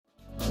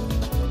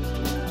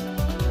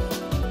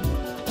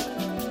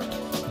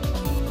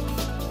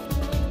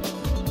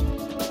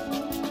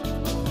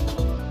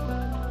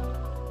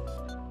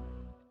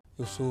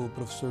Eu sou o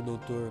professor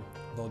doutor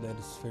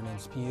Valderes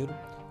Fernandes Pinheiro,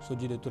 sou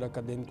diretor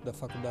acadêmico da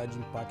Faculdade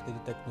Impacta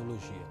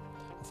Tecnologia.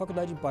 A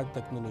Faculdade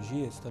Impacta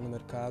Tecnologia está no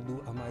mercado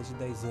há mais de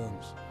 10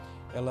 anos.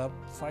 Ela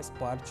faz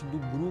parte do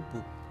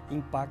grupo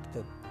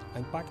Impacta. A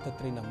Impacta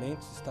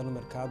Treinamentos está no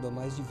mercado há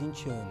mais de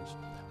 20 anos.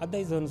 Há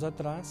 10 anos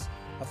atrás,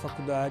 a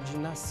faculdade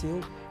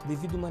nasceu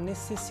devido a uma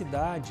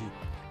necessidade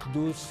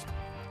dos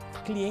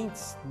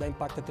clientes da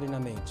Impacta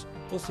Treinamentos,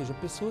 ou seja,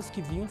 pessoas que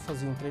vinham,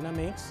 faziam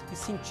treinamentos e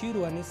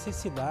sentiram a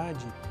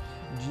necessidade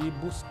de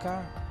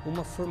buscar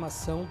uma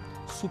formação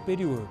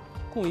superior.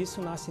 Com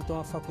isso nasce então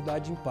a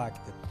Faculdade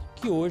Impacta,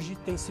 que hoje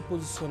tem se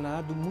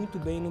posicionado muito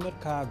bem no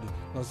mercado.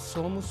 Nós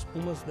somos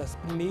uma das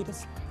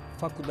primeiras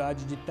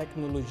faculdades de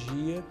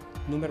tecnologia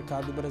no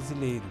mercado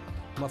brasileiro.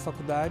 Uma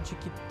faculdade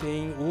que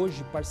tem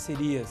hoje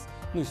parcerias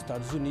nos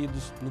Estados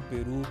Unidos, no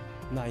Peru,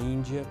 na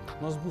Índia.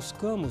 Nós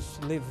buscamos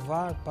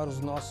levar para os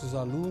nossos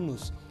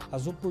alunos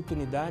as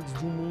oportunidades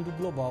de um mundo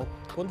global.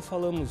 Quando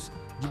falamos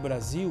de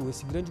Brasil,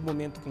 esse grande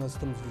momento que nós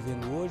estamos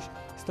vivendo hoje,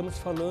 estamos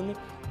falando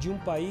de um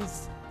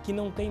país que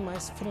não tem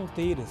mais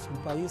fronteiras,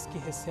 um país que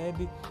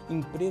recebe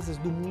empresas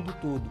do mundo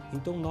todo.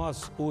 Então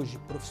nós, hoje,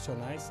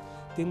 profissionais,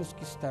 temos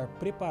que estar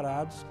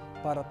preparados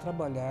para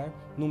trabalhar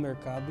no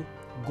mercado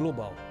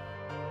global.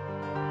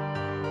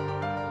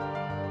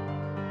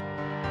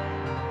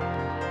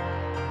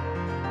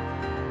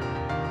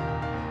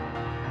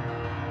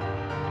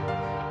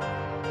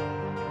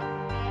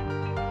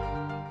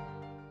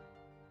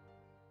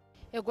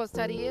 Eu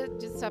gostaria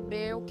de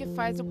saber o que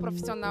faz o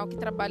profissional que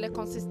trabalha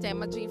com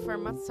sistema de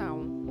informação.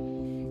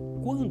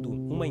 Quando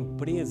uma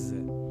empresa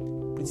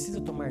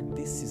precisa tomar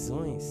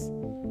decisões,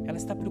 ela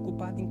está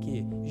preocupada em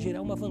quê?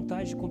 Gerar uma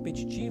vantagem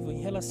competitiva em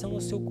relação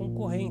ao seu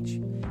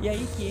concorrente. E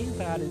aí que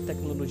entra a área de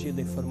tecnologia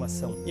da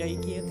informação. E aí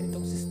que entra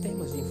então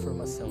sistemas de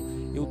informação.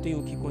 Eu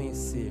tenho que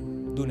conhecer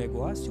do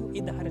negócio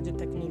e da área de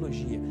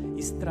tecnologia,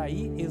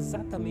 extrair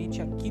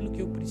exatamente aquilo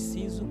que eu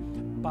preciso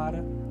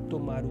para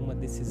tomar uma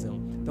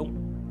decisão.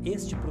 Então,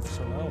 este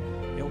profissional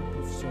é um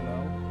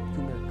profissional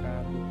que o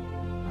mercado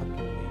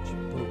atualmente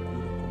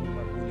procura como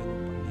uma agulha no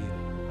palheiro,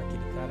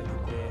 aquele cara que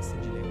conhece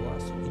de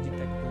negócio e de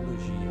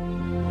tecnologia.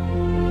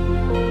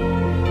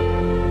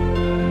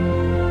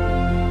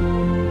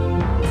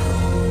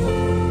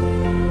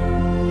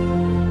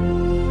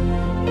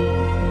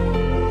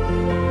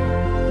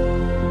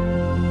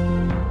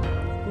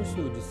 O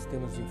curso de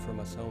Sistemas de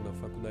Informação da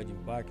Faculdade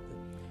Impacta,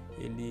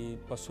 ele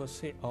passou a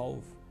ser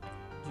alvo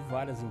de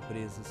várias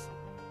empresas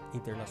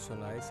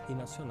internacionais e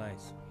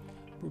nacionais,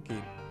 porque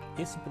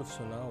esse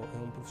profissional é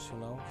um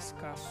profissional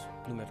escasso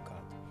no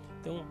mercado.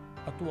 Então,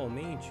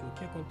 atualmente, o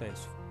que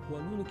acontece? O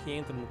aluno que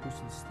entra no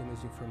curso de Sistemas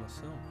de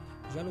Informação,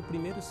 já no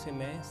primeiro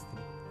semestre,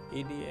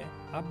 ele é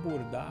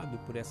abordado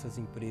por essas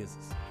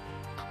empresas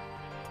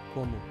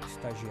como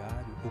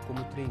estagiário ou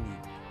como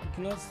trainee. O que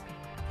nós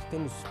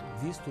temos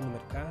visto no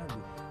mercado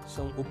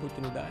são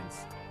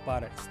oportunidades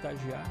para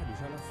estagiário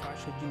já na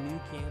faixa de R$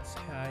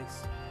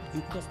 1.500. E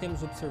o que nós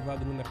temos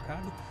observado no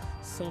mercado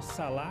são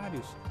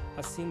salários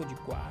acima de R$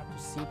 4.000,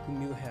 R$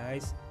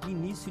 5.000 no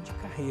início de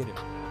carreira.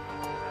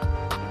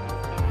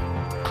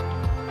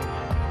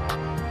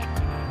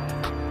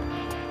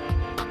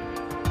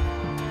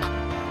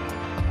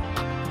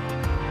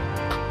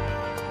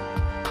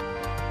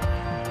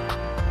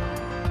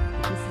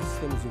 O curso de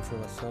Sistemas de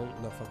Informação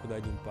da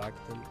Faculdade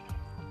Impacta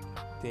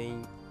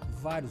tem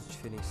vários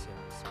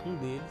diferenciais. Um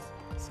deles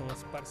são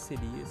as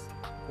parcerias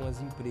com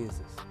as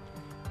empresas,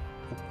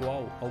 o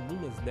qual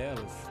algumas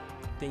delas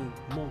têm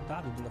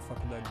montado na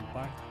Faculdade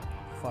Impacta,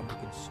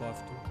 fábrica de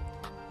software,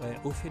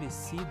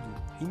 oferecido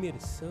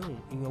imersão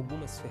em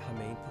algumas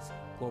ferramentas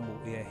como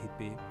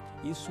ERP.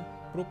 Isso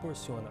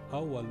proporciona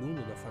ao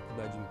aluno da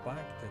Faculdade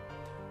Impacta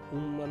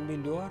uma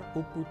melhor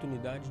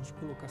oportunidade de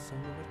colocação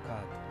no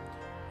mercado.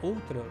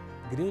 Outra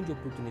grande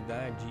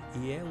oportunidade,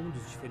 e é um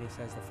dos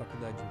diferenciais da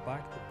Faculdade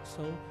Impacta,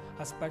 são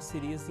as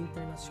parcerias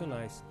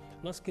internacionais.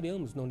 Nós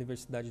criamos na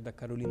Universidade da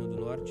Carolina do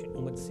Norte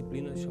uma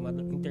disciplina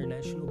chamada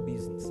International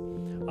Business,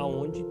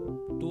 aonde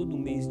todo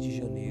mês de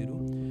janeiro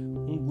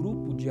um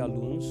grupo de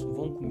alunos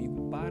vão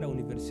comigo para a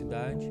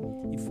universidade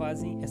e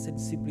fazem essa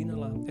disciplina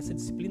lá. Essa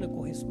disciplina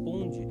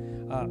corresponde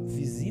a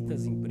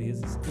visitas às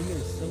empresas,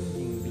 imersão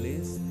de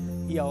inglês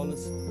e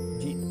aulas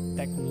de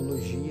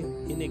tecnologia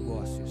e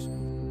negócios.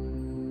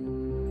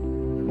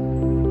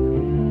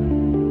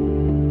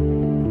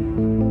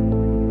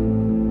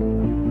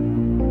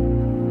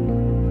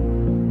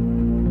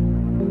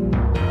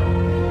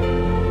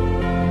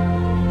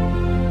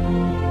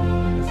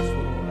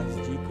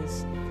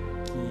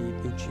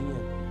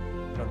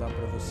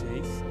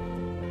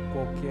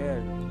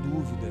 Qualquer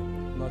dúvida,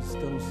 nós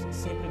estamos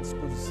sempre à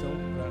disposição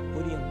para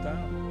orientar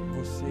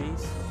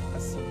vocês a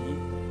seguir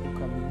o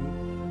caminho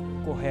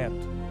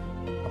correto,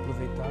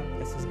 aproveitar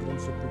essas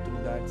grandes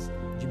oportunidades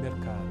de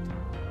mercado.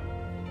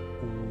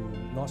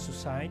 O nosso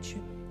site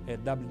é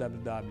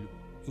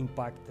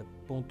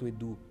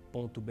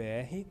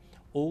www.impacta.edu.br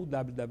ou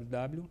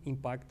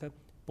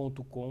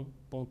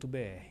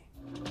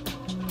www.impacta.com.br.